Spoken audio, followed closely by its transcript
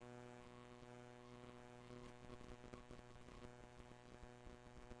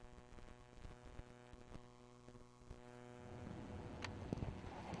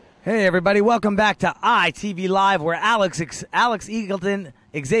Hey, everybody. Welcome back to ITV Live, where Alex Eagleton,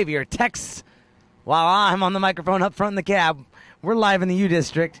 Xavier texts while I'm on the microphone up front in the cab. We're live in the U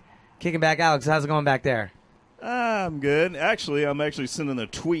District. Kicking back. Alex, how's it going back there? I'm good. Actually, I'm sending a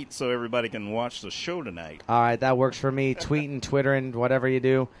tweet so everybody can watch the show tonight. All right, that works for me. Tweeting, Twittering, whatever you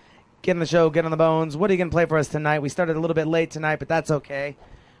do. Get on the show, get on the bones. What are you going to play for us tonight? We started a little bit late tonight, but that's okay.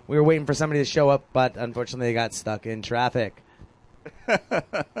 We were waiting for somebody to show up, but unfortunately they got stuck in traffic.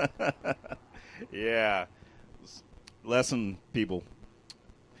 Yeah. Lesson, people.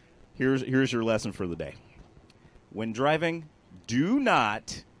 Here's your lesson for the day. When driving, do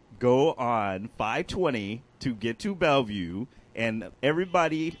not go on 520 to get to Bellevue, and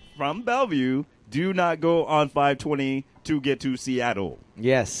everybody from Bellevue, do not go on 520 to get to Seattle.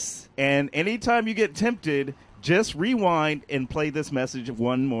 Yes. And anytime you get tempted, just rewind and play this message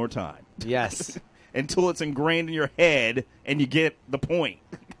one more time. Yes. Until it's ingrained in your head and you get the point.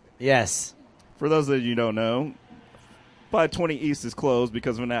 Yes. For those of you who don't know, 520 East is closed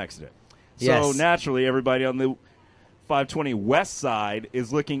because of an accident. Yes. So naturally, everybody on the 520 West side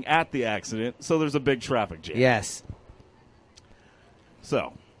is looking at the accident, so there's a big traffic jam. Yes.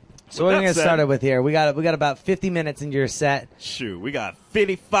 So what are we going to start it with here? We got about 50 minutes into your set. Shoot, we got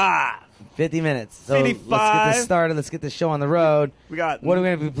 55. 50 minutes. So 55. Let's get this started. Let's get the show on the road. We got what are we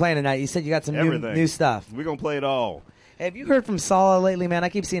going to be playing tonight? You said you got some new stuff. We're going to play it all. Hey, have you heard from Sala lately, man? I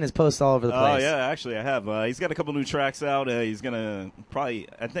keep seeing his posts all over the place. Oh, yeah, actually I have. He's got a couple new tracks out. He's going to probably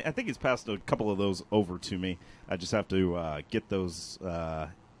 – I think he's passed a couple of those over to me. I just have to get those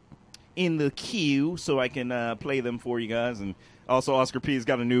in the queue so I can play them for you guys. And also Oscar P's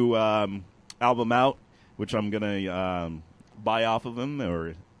got a new album out, which I'm going to buy off of him,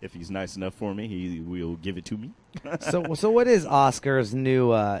 or if he's nice enough for me, he will give it to me. So what is Oscar's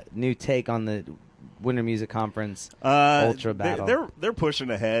new take on the Winter Music Conference Ultra Battle? They're pushing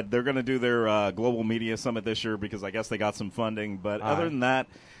ahead. They're going to do their Global Media Summit this year because I guess they got some funding. But other than that,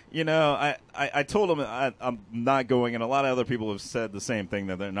 you know, I told them I'm not going, and a lot of other people have said the same thing,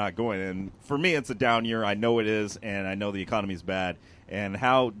 that they're not going. And for me, it's a down year. I know it is, and I know the economy's bad. And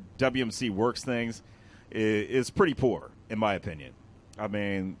how WMC works things is pretty poor, in my opinion. I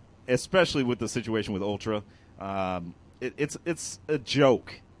mean, especially with the situation with Ultra, it's a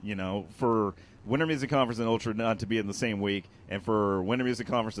joke, you know, for Winter Music Conference and Ultra not to be in the same week, and for Winter Music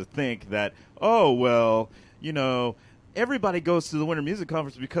Conference to think that, oh, well, you know, everybody goes to the Winter Music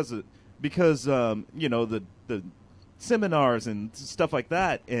Conference because you know, the seminars and stuff like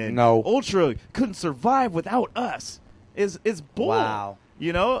that, and Ultra couldn't survive without us. Is bull. Wow.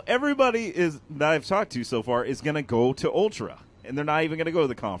 You know, everybody that I've talked to so far is going to go to Ultra, and they're not even going to go to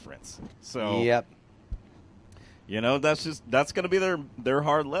the conference. So yep. You know, that's going to be their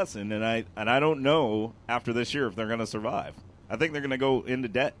hard lesson, and I don't know after this year if they're going to survive. I think they're going to go into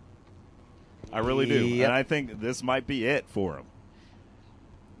debt. I really do, and I think this might be it for them.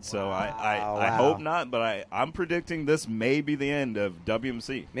 So I hope not, but I'm predicting this may be the end of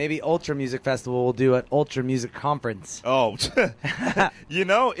WMC. Maybe Ultra Music Festival will do an Ultra Music Conference. Oh, you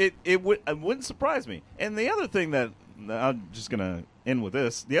know, it wouldn't surprise me. And the other thing that I'm just going to end with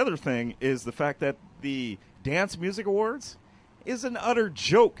this. The other thing is the fact that the Dance Music Awards is an utter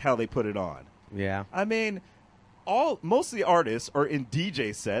joke how they put it on. Yeah. I mean, most of the artists are in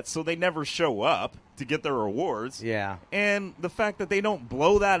DJ sets, so they never show up to get their awards. Yeah. And the fact that they don't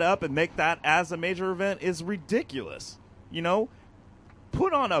blow that up and make that as a major event is ridiculous. You know,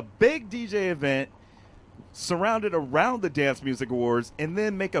 put on a big DJ event surrounded around the Dance Music Awards and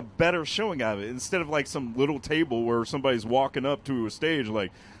then make a better showing out of it instead of like some little table where somebody's walking up to a stage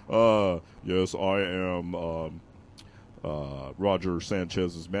like, yes, I am Roger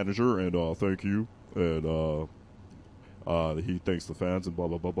Sanchez's manager, and thank you. And he thanks the fans and blah,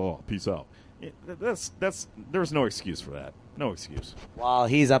 blah, blah, blah. Peace out. There's no excuse for that. No excuse. While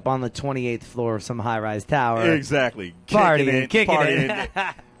he's up on the 28th floor of some high-rise tower. Exactly. Kicking it.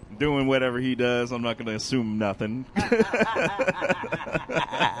 Doing whatever he does. I'm not going to assume nothing.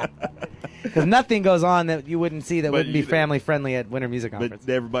 Because nothing goes on that you wouldn't see that wouldn't be family-friendly at Winter Music Conference.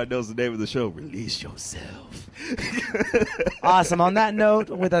 But everybody knows the name of the show. Release yourself. Awesome. On that note,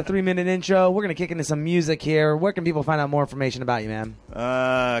 with a 3-minute intro, we're going to kick into some music here. Where can people find out more information about you, man?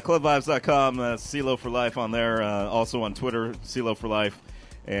 Clubvibes.com. CeeLo for Life on there. Also on Twitter, CeeLo for Life.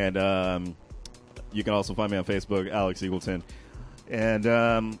 And you can also find me on Facebook, Alex Eagleton.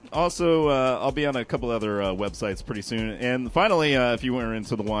 And also, I'll be on a couple other websites pretty soon. And finally, if you were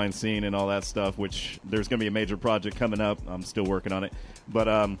into the wine scene and all that stuff, which there's going to be a major project coming up. I'm still working on it.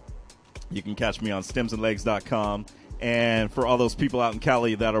 But you can catch me on stemsandlegs.com. And for all those people out in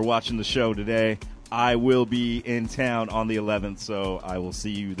Cali that are watching the show today, I will be in town on the 11th, so I will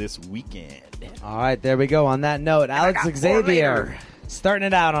see you this weekend. All right, there we go. On that note, Alex Xavier starting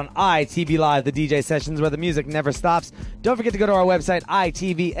it out on ITV Live, the DJ sessions where the music never stops. Don't forget to go to our website,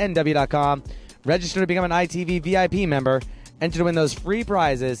 itvnw.com. Register to become an ITV VIP member. Enter to win those free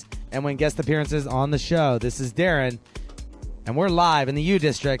prizes and win guest appearances on the show. This is Darren, and we're live in the U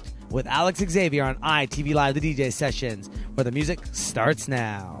District with Alex Xavier on ITV Live, the DJ sessions, where the music starts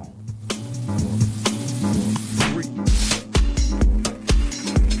now.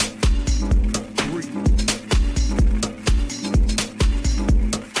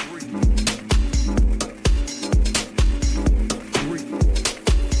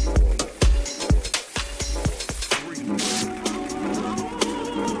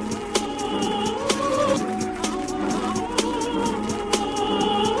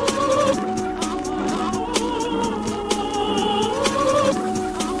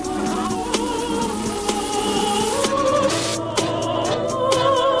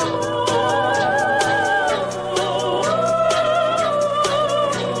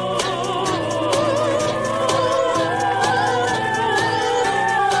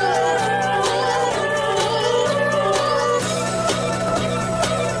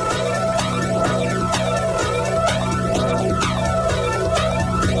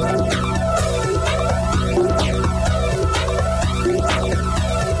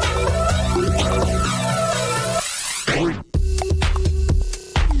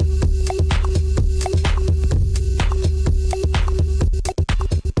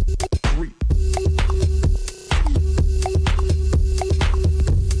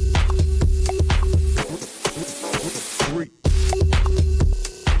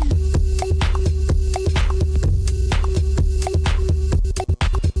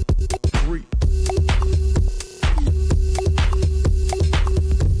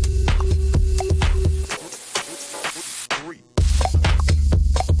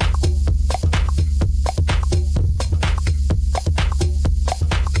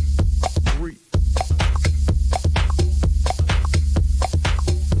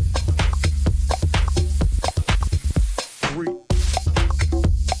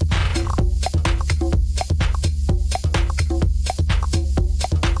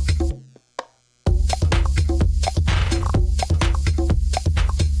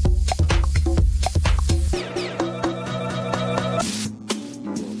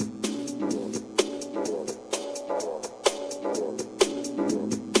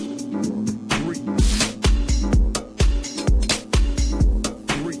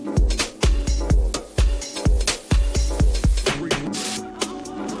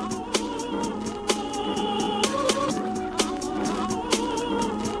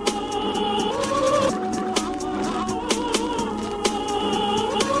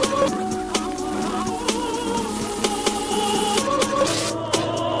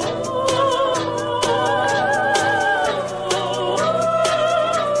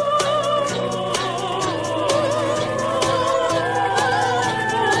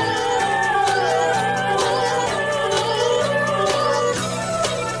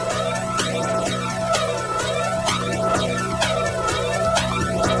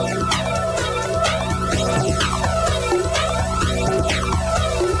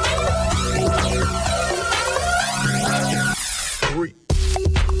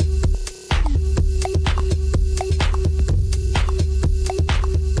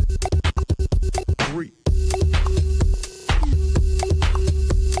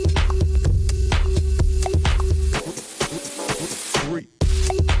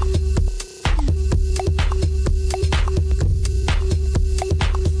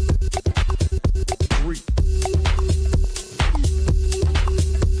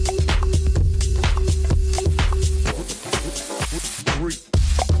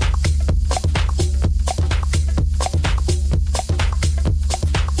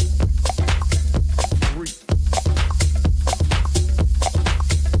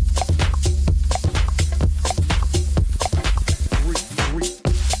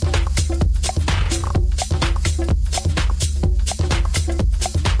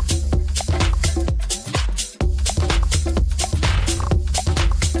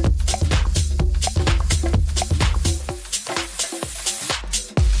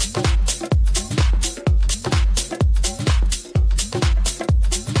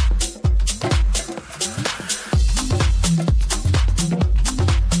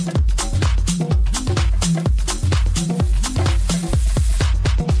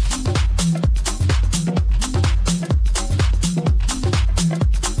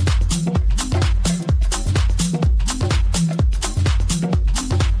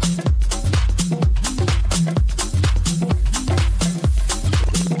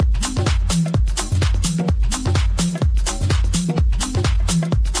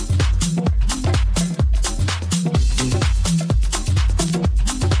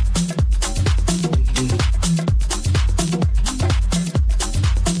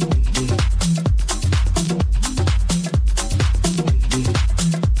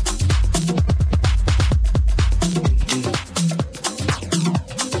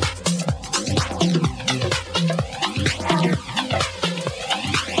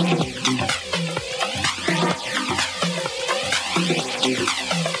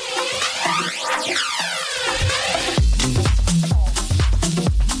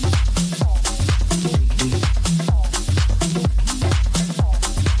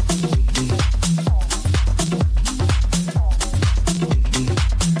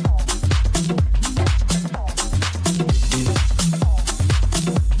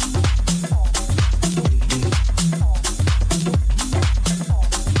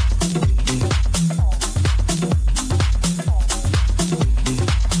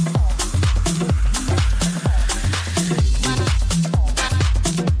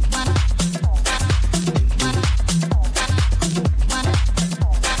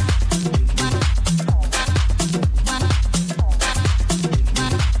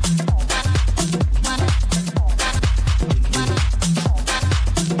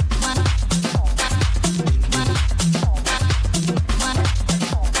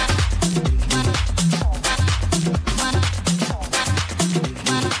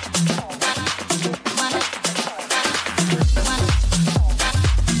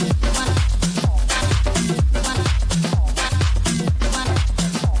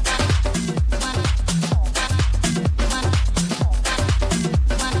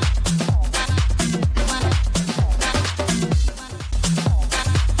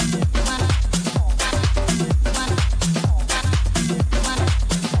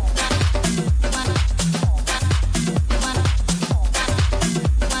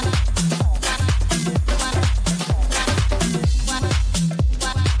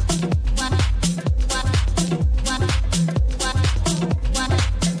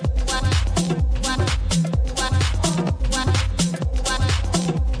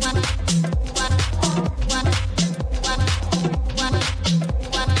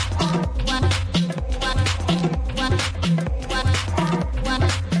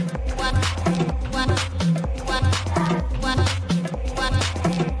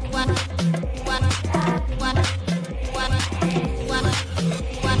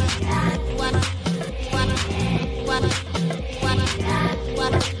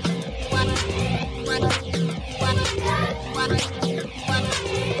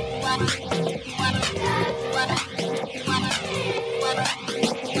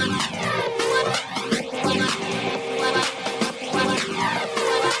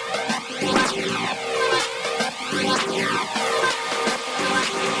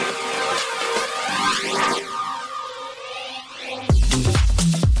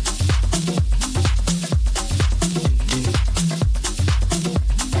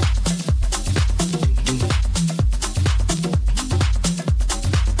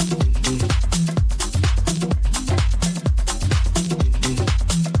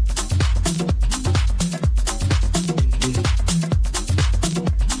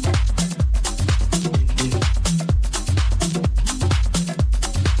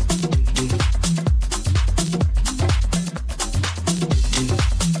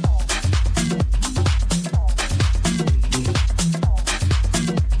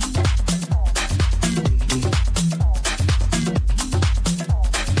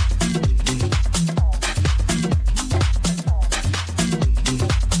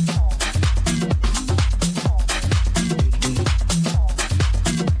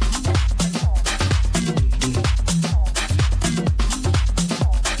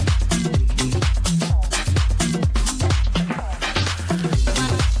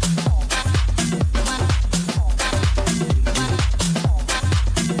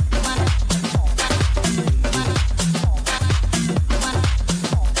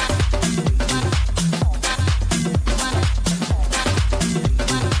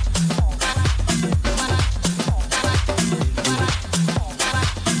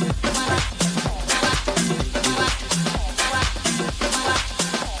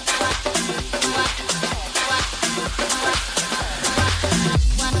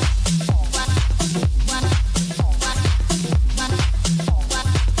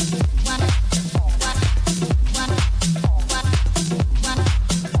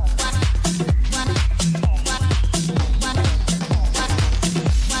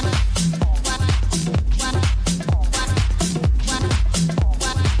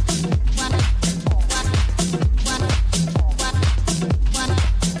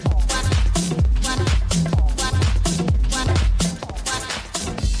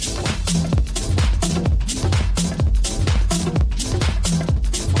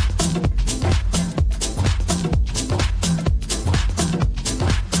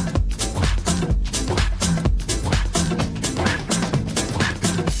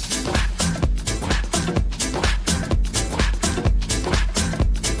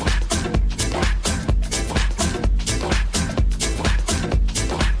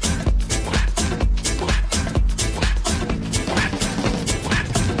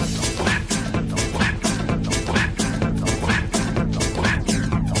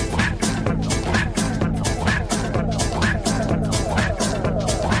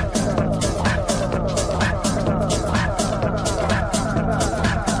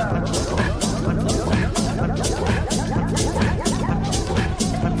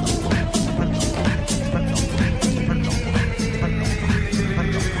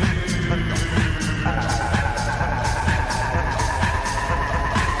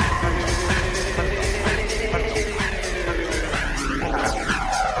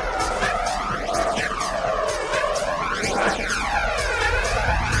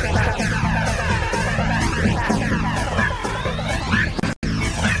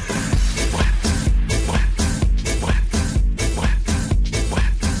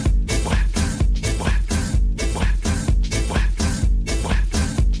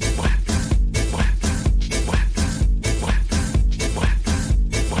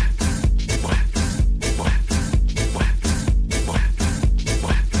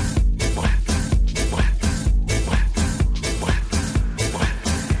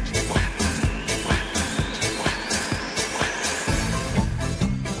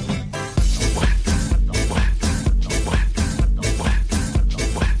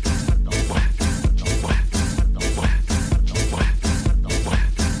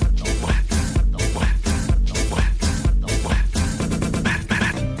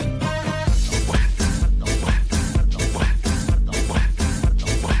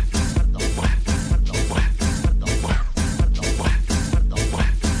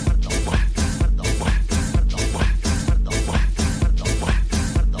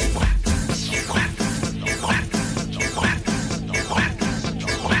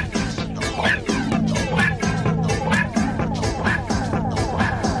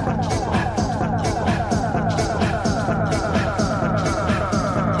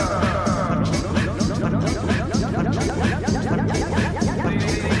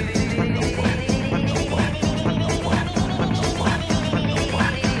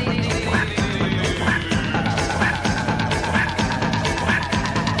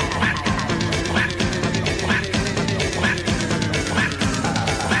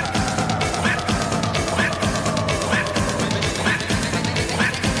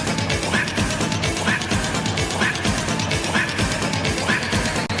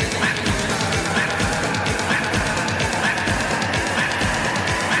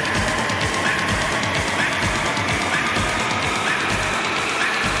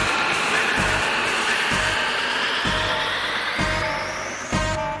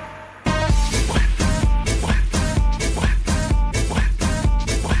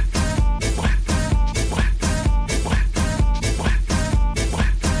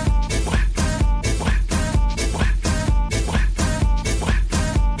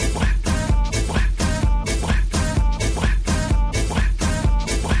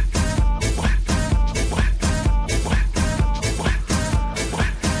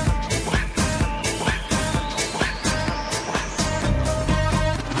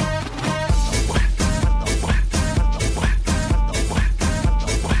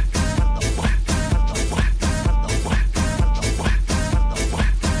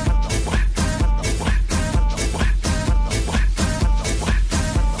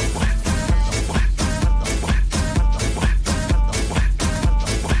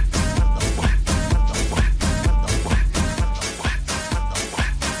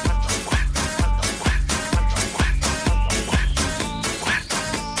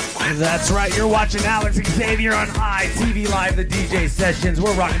 That's right, you're watching Alex Xavier on ITV Live, the DJ sessions.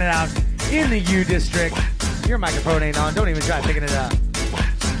 We're rocking it out in the U District. Your microphone ain't on. Don't even try picking it up.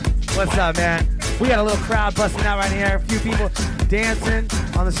 What's up, man? We got a little crowd busting out right here. A few people dancing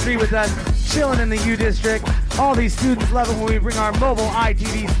on the street with us, chilling in the U District. All these students love it when we bring our mobile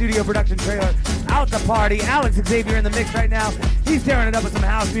ITV studio production trailer out to party. Alex Xavier in the mix right now. He's tearing it up with some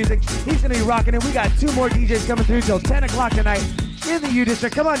house music. He's going to be rocking it. We got 2 more DJs coming through till 10 o'clock tonight in the U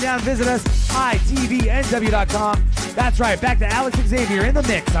District. Come on down, visit us, itvnw.com. That's right, back to Alex Xavier in the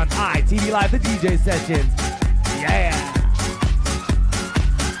mix on ITV Live, the DJ sessions. Yeah.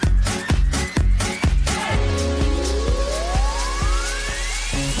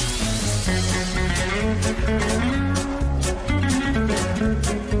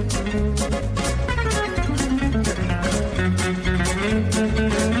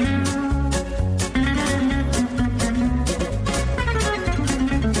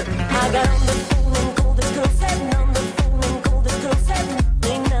 That's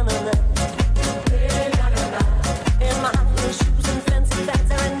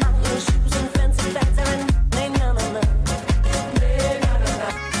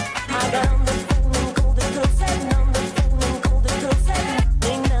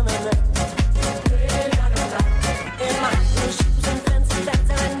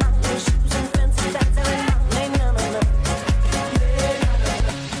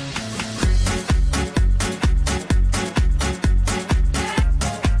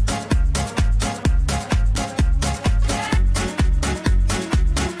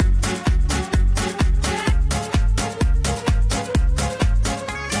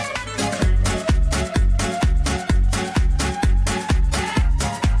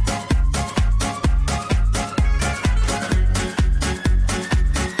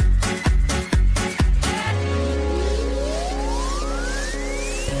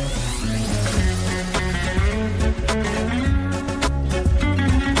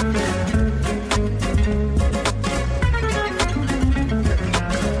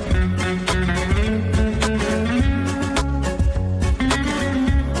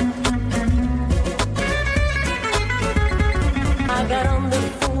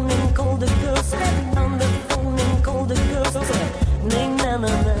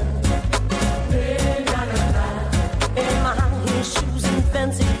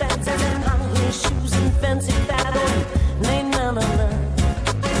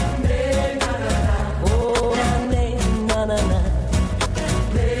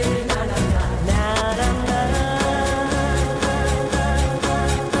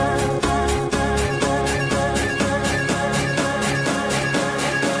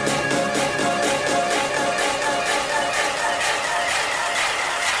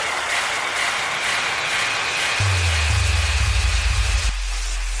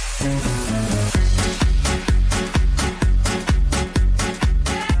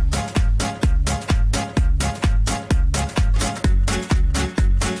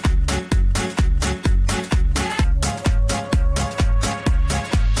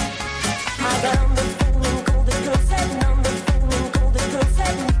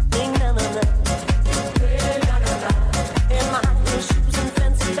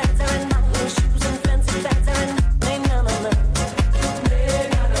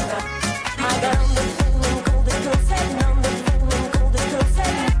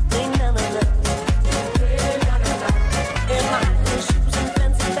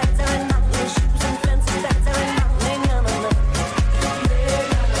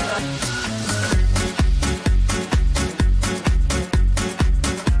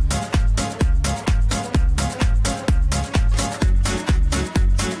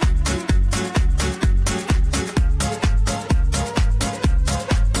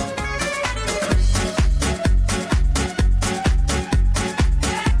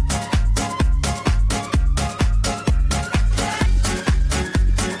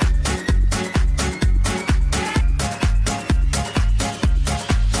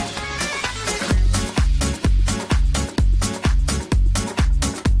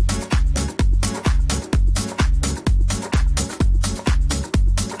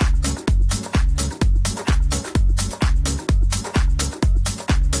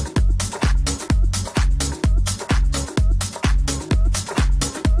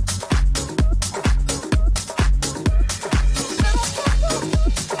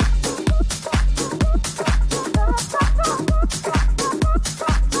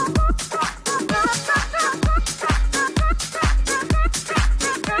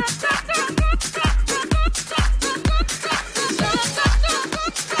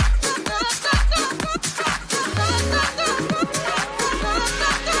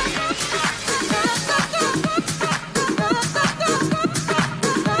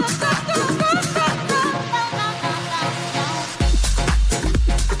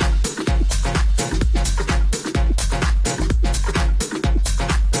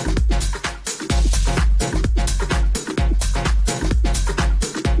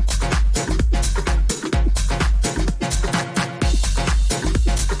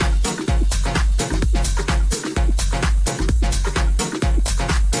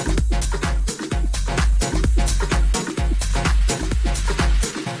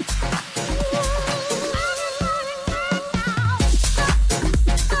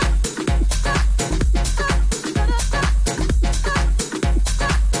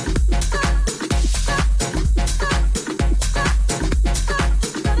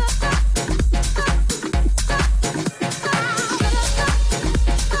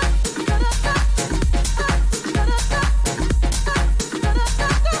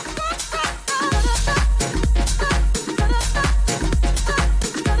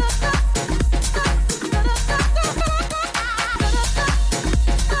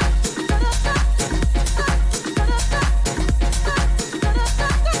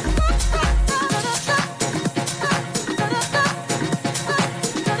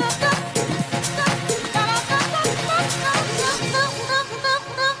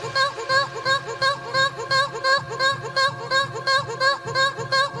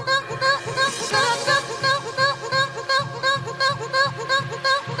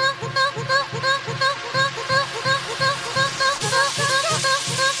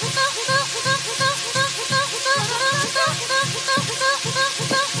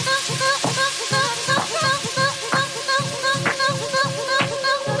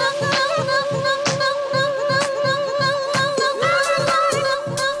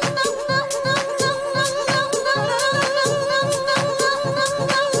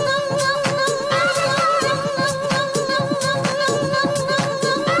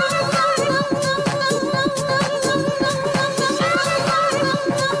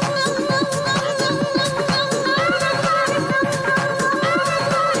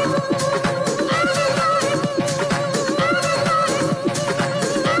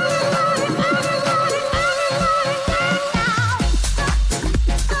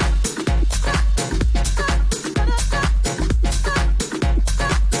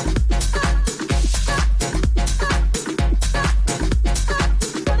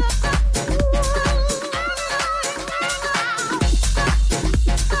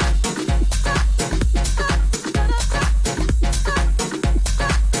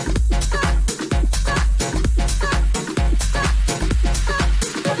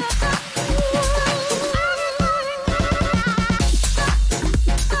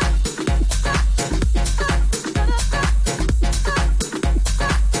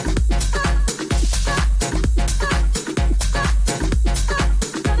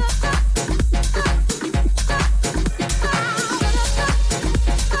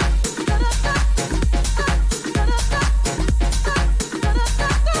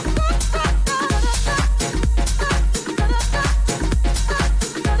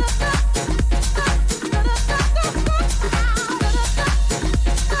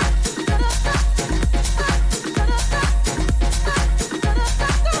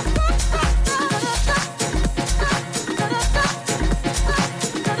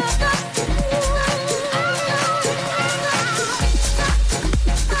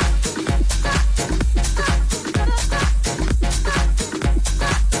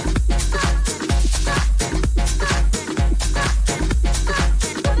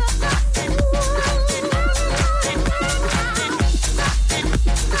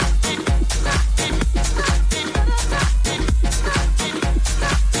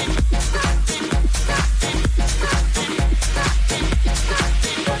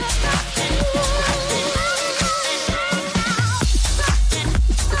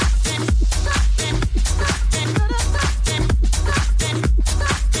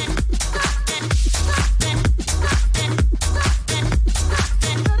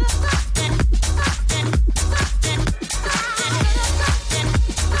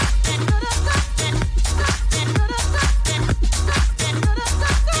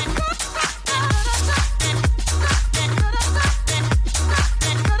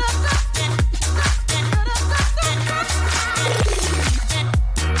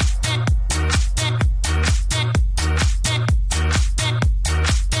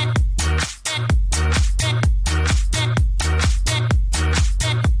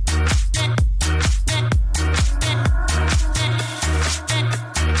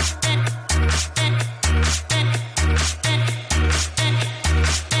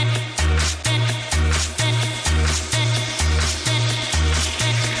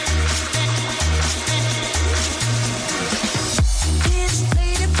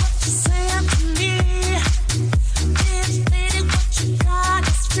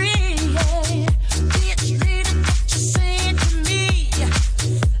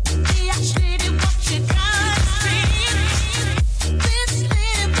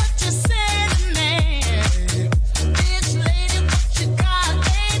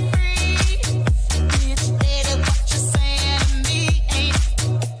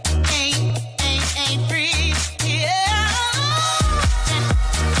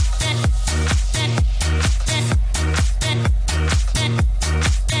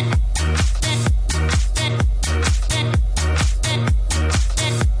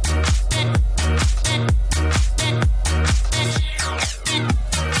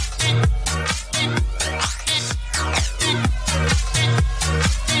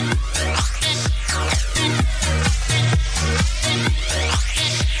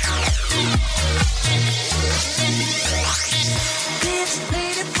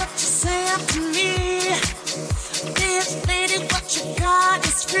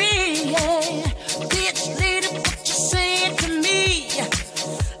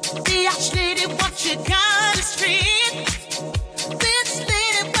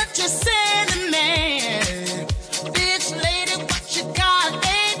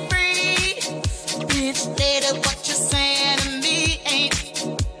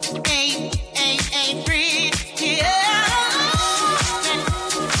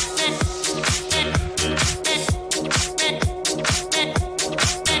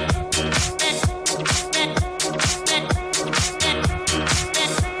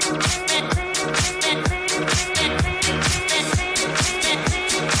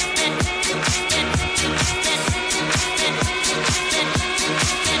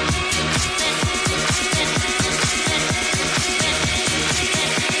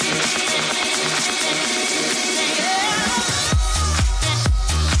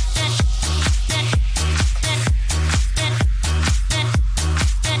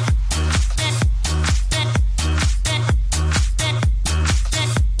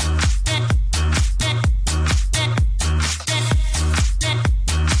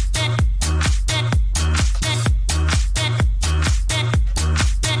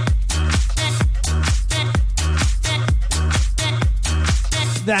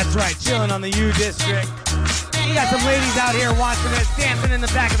That's right, chilling on the U District. You got some ladies out here watching us, dancing in the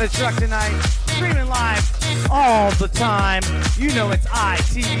back of the truck tonight, streaming live all the time. You know it's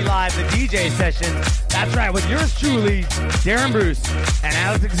ITV Live, the DJ session. That's right, with yours truly, Darren Bruce and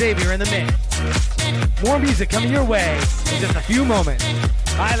Alex Xavier in the mix. More music coming your way in just a few moments.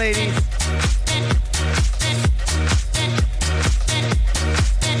 Bye, ladies.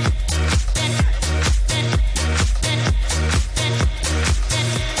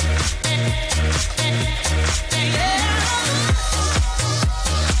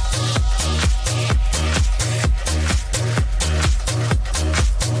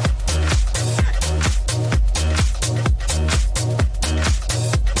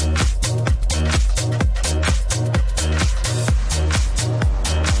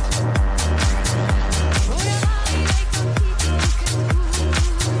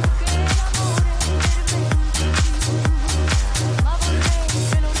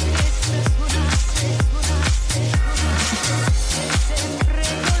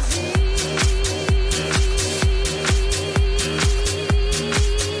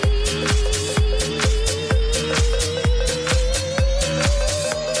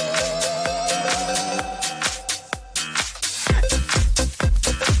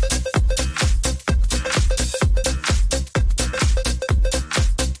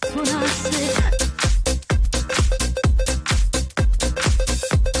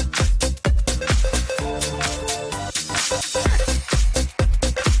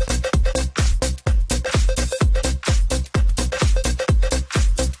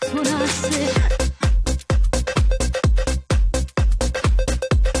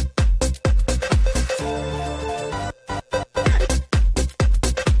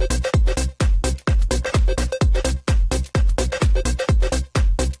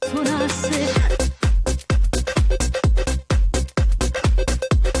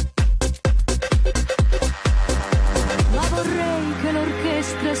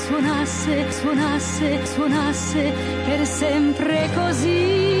 Suonasse per sempre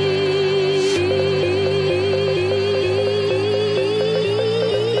così.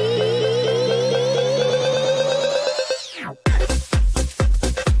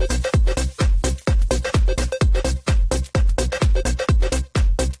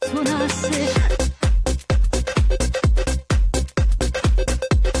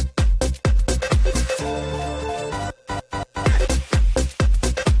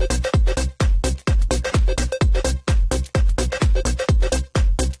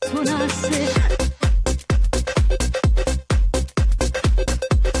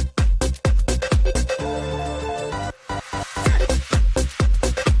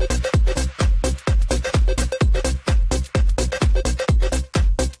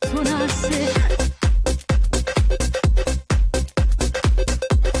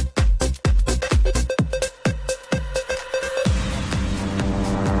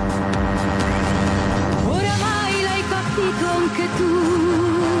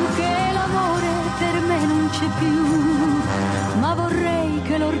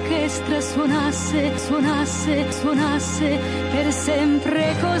 Suonasse per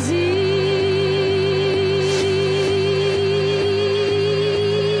sempre così.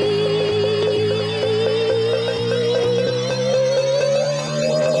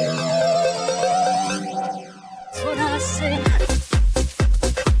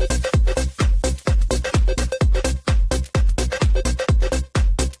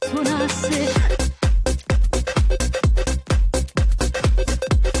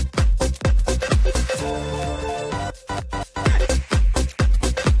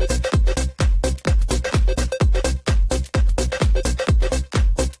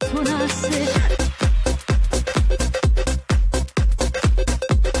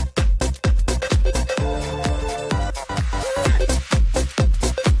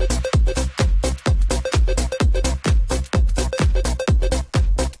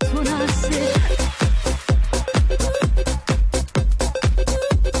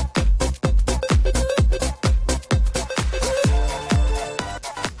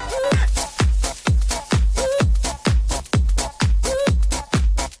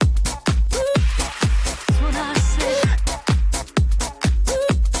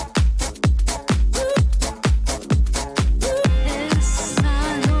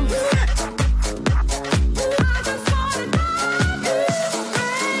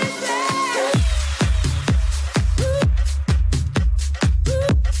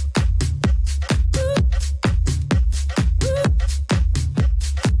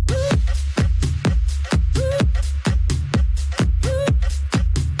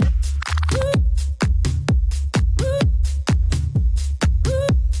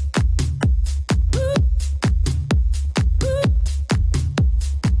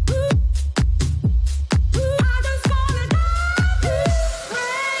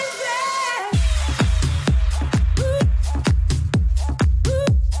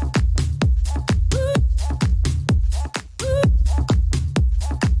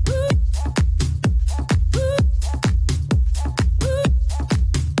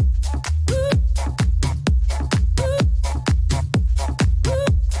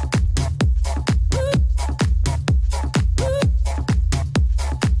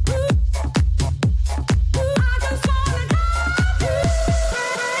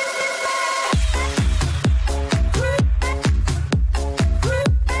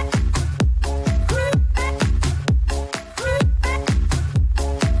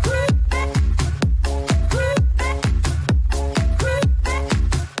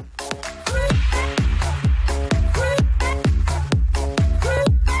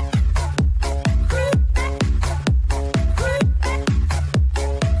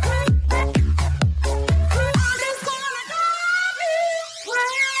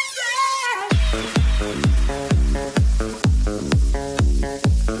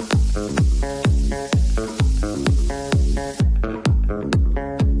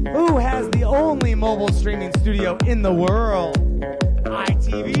 mobile streaming studio in the world.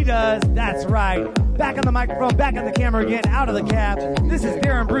 ITV does. That's right. Back on the microphone, back on the camera again, out of the cab. This is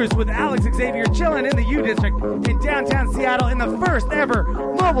Darren Bruce with Alex Xavier chilling in the U District in downtown Seattle in the first ever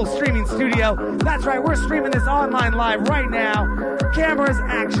mobile streaming studio. That's right, we're streaming this online live right now. Cameras,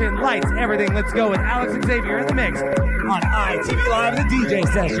 action, lights, everything. Let's go with Alex Xavier in the mix on ITV Live, the DJ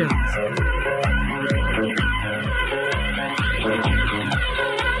sessions.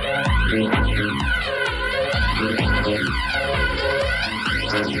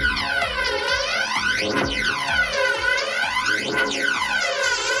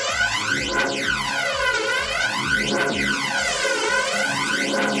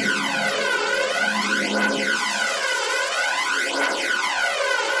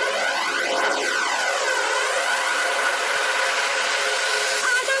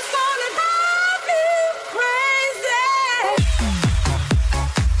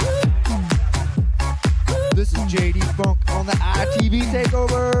 This is JD Funk on the ITV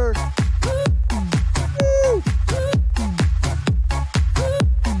takeover. Woo!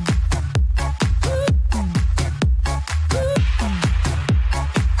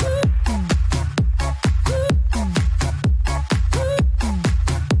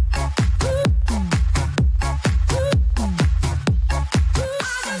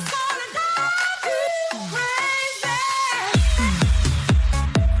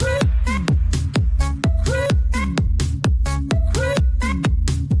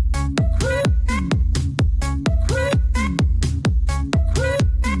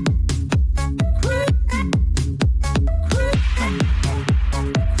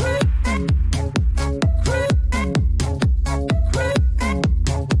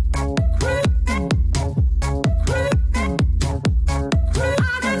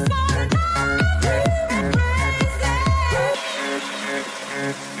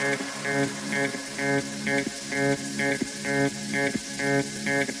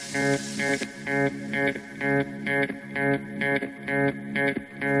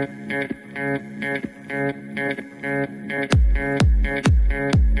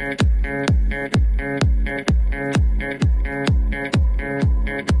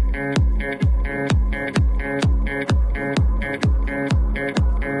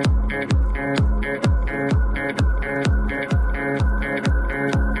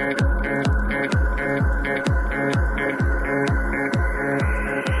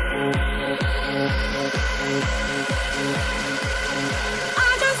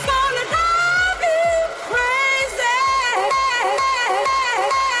 I just wanna drive you crazy.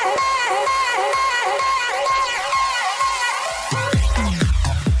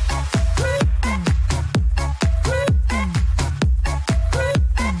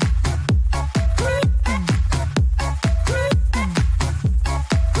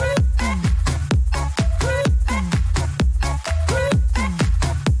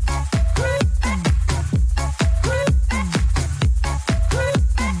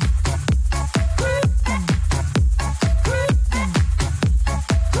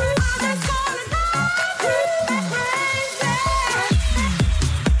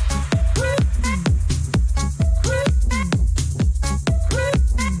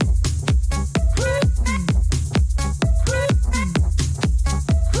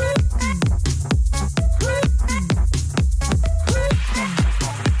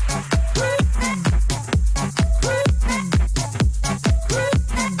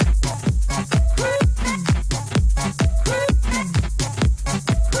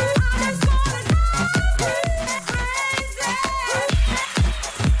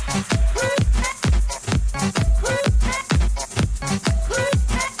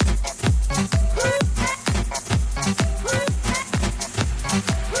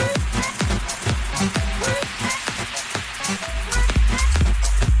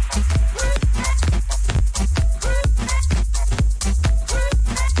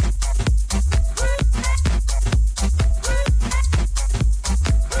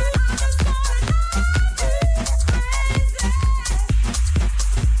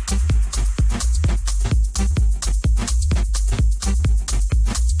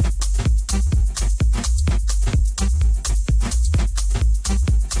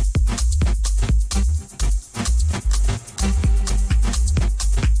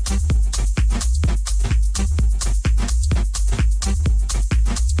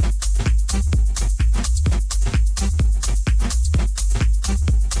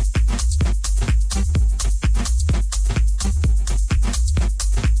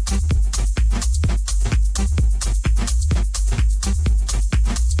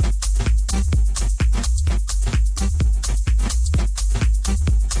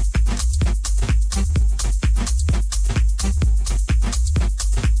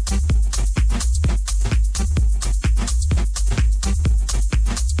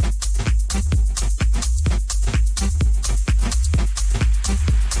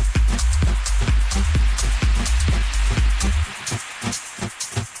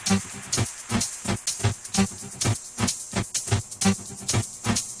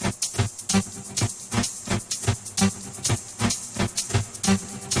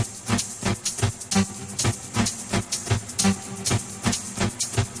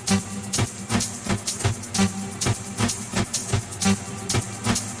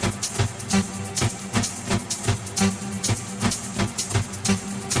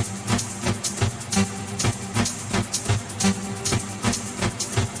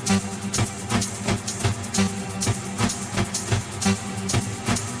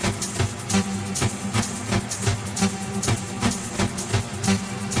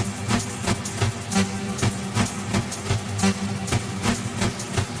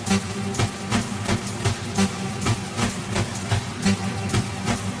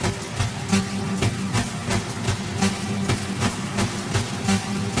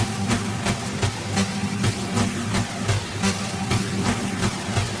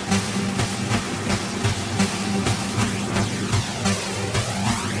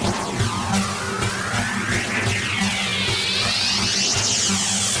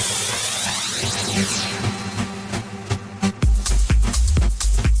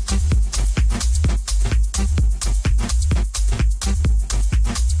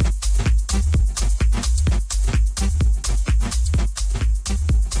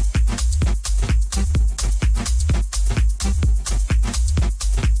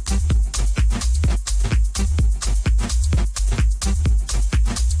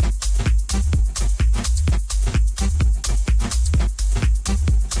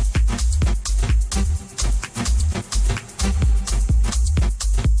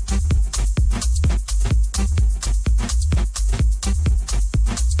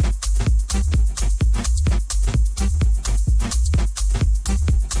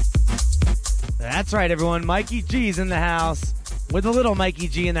 That's right, everyone. Mikey G's in the house with a little Mikey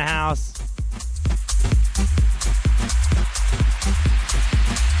G in the house.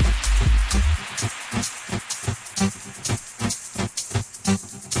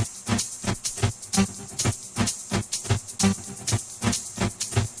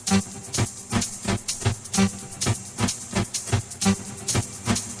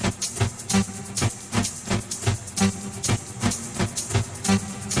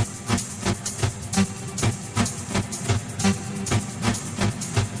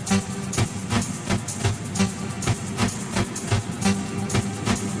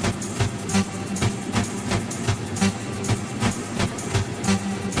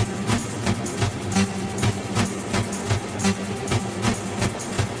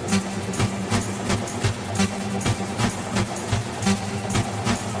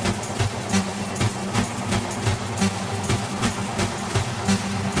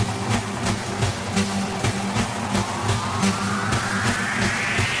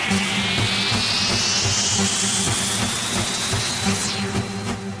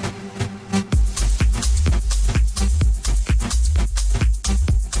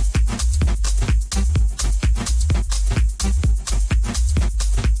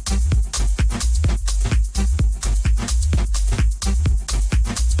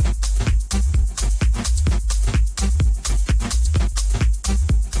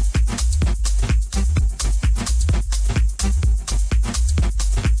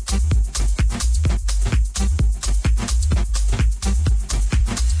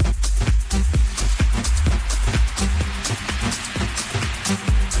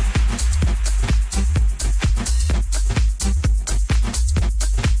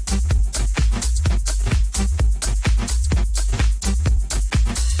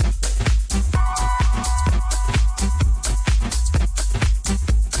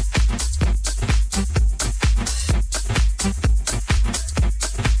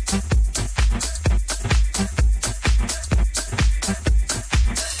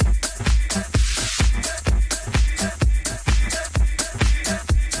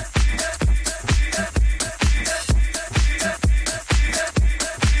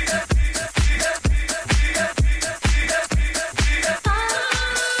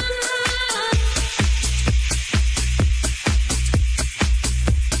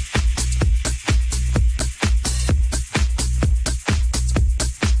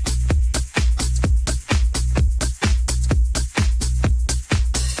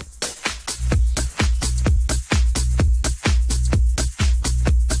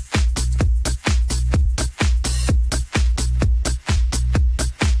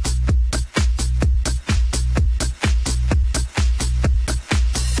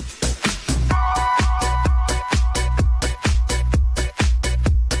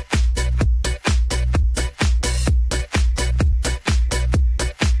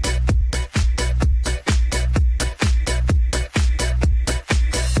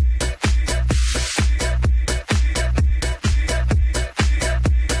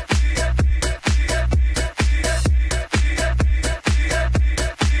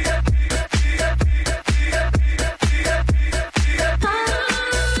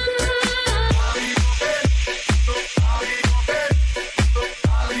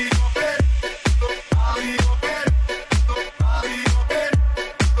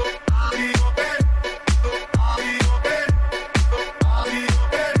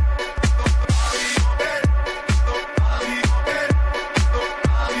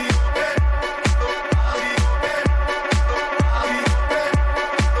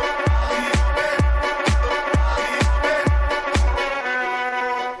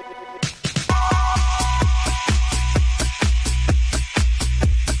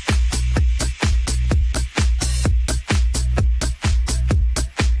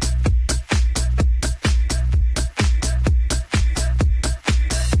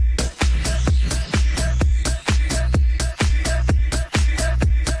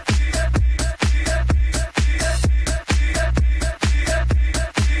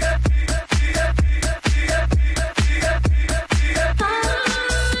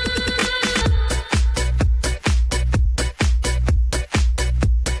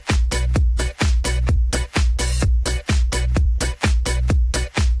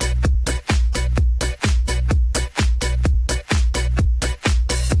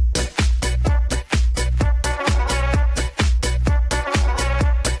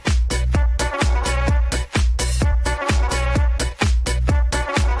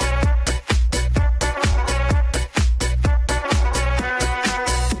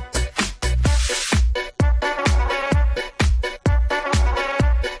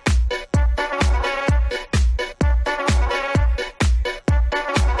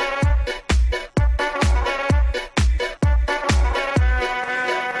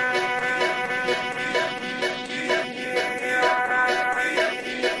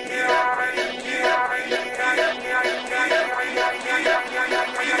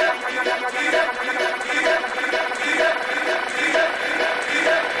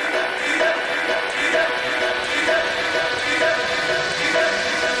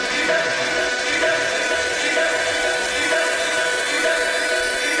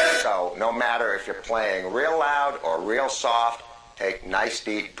 if you're playing real loud or real soft, take nice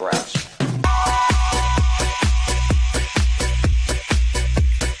deep breaths.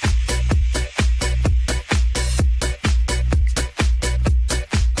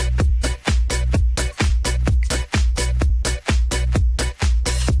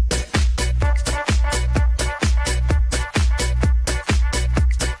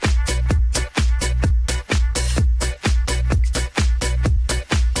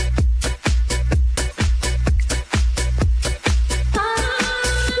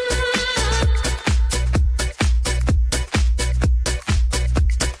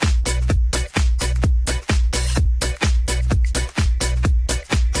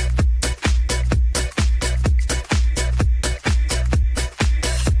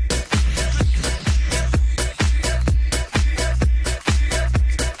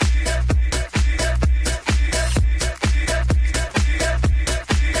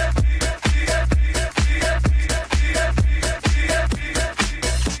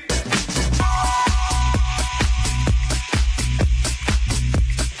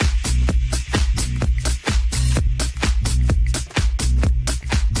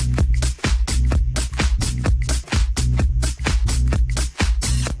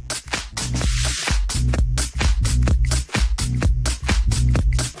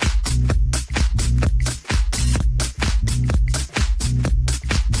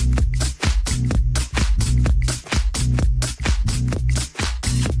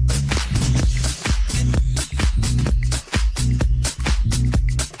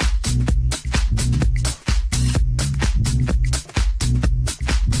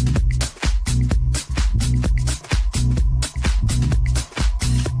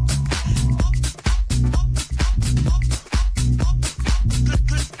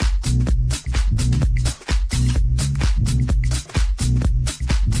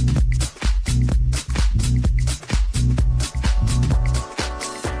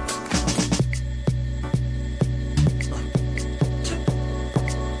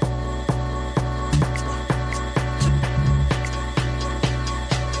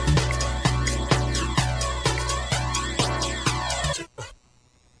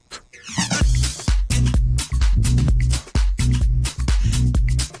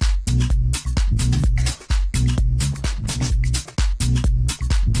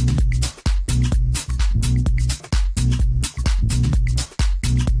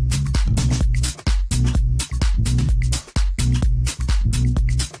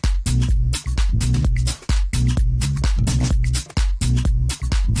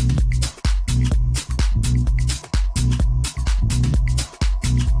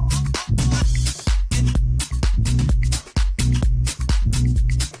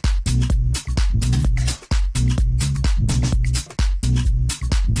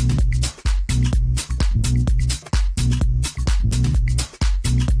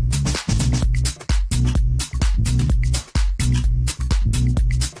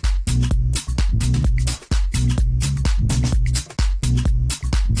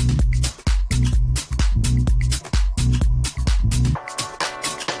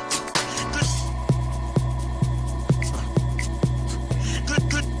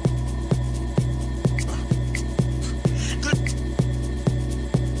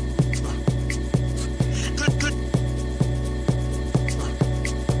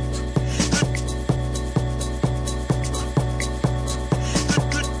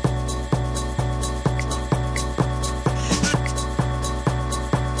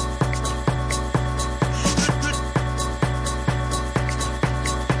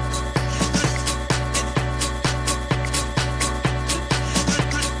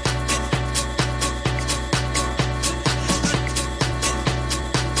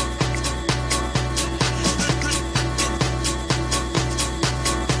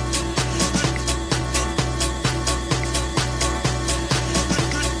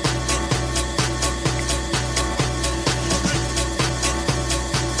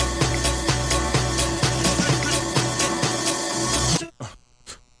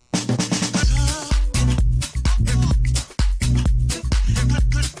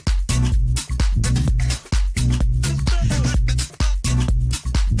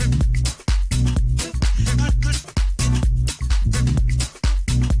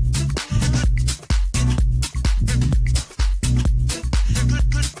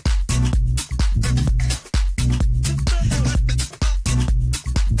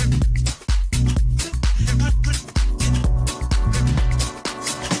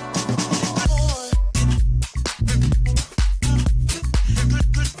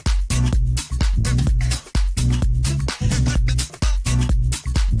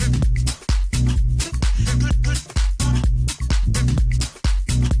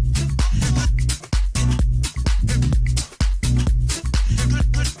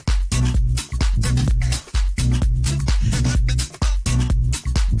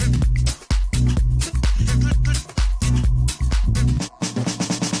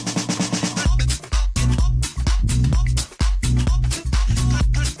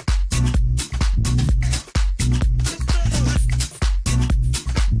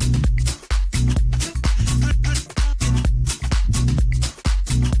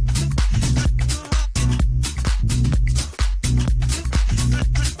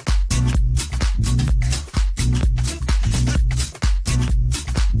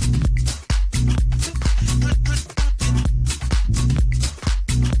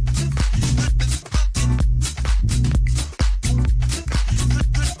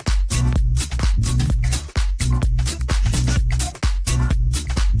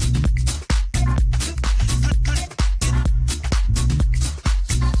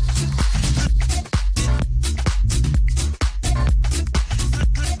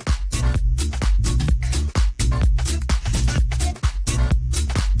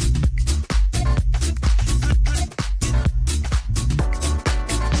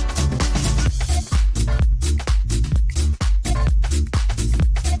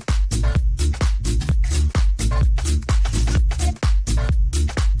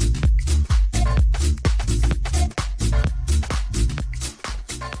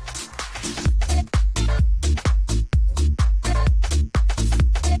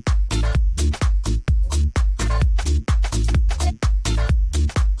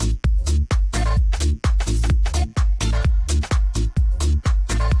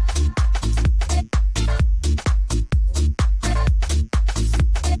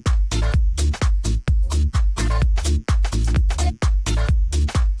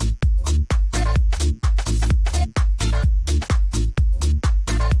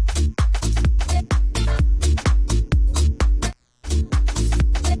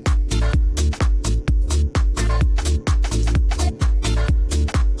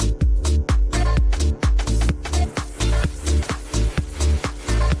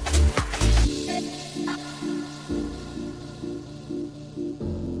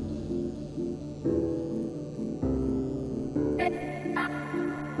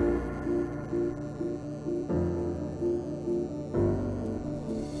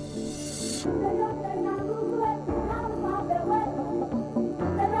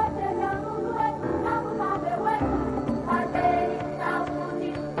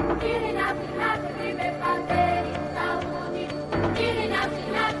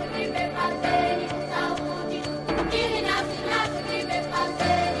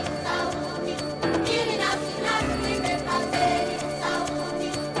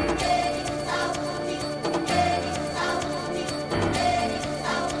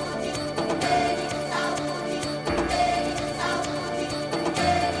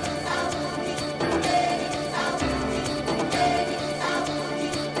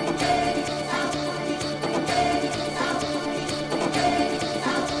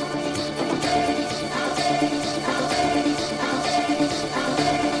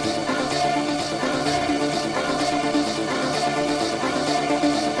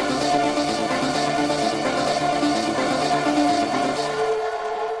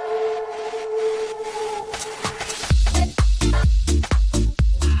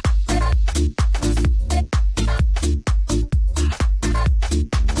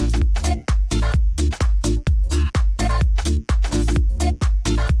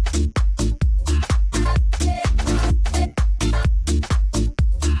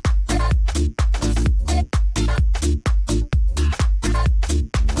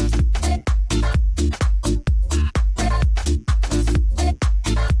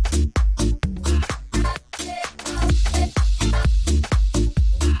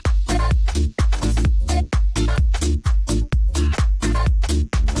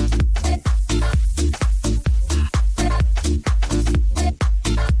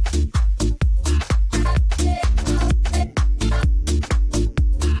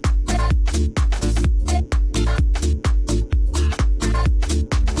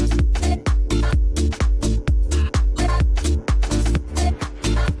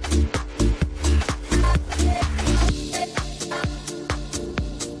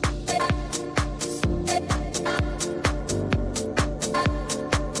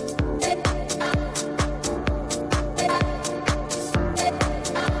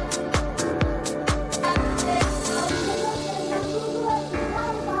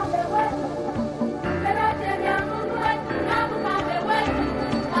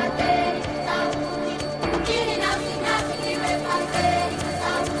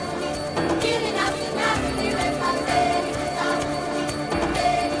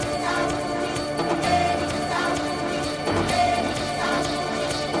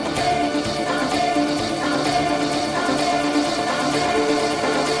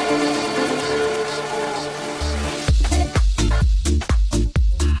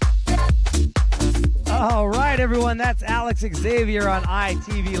 everyone, that's Alex Xavier on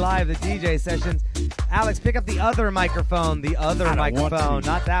ITV Live, the DJ sessions. Alex, pick up the other microphone. The other I don't want microphone, to.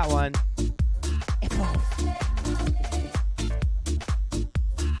 not that one.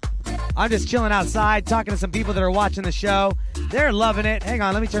 I'm just chilling outside, talking to some people that are watching the show. They're loving it. Hang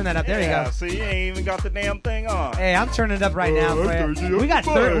on, let me turn that up. There you go. See, you ain't even got the damn thing on. Hey, I'm turning it up right now for you. We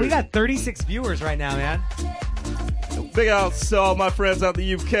got 36 viewers right now, man. Big outs to all my friends out in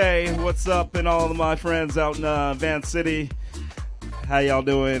the UK. What's up, and all of my friends out in Van City. How y'all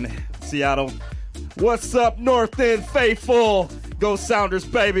doing, Seattle? What's up, North End faithful? Go Sounders,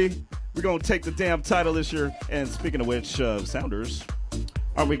 baby. We're going to take the damn title this year. And speaking of which, Sounders,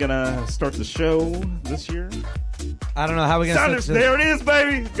 are we going to start the show this year? I don't know how we're going to Sounders, there it is,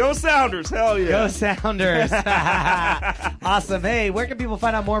 baby. Go Sounders. Hell yeah. Go Sounders. Awesome. Hey, where can people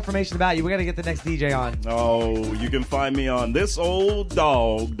find out more information about you? We got to get the next DJ on. Oh, you can find me on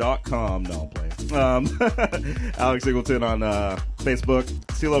thisolddog.com. No, I'm playing. Alex Singleton on Facebook.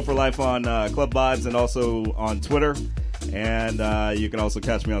 CeeLo for Life on Club Vibes and also on Twitter. And you can also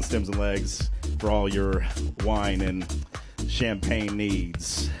catch me on Stems and Legs for all your wine and champagne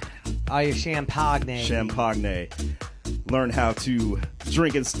needs. All your champagne. Champagne. Learn how to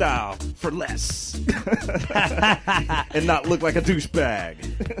drink in style for less. And not look like a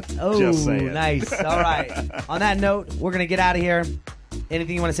douchebag. Oh, just saying. Nice. All right. On that note, we're going to get out of here.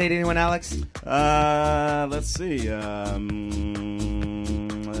 Anything you want to say to anyone, Alex? Let's see.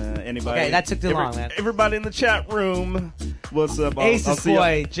 Anybody? Okay, that took too long, man. Everybody in the chat room. What's up? Aces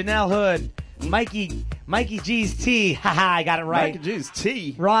Boy, Janelle Hood, Mikey G's T. Haha, I got it right. Mikey G's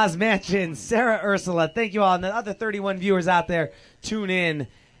T. Roz Mansion, Sarah Ursula. Thank you all. And the other 31 viewers out there, tune in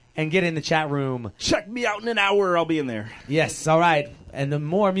and get in the chat room. Check me out in an hour. I'll be in there. Yes, all right. And the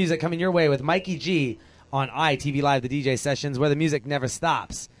more music coming your way with Mikey G on ITV Live, the DJ sessions, where the music never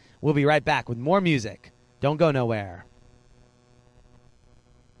stops. We'll be right back with more music. Don't go nowhere.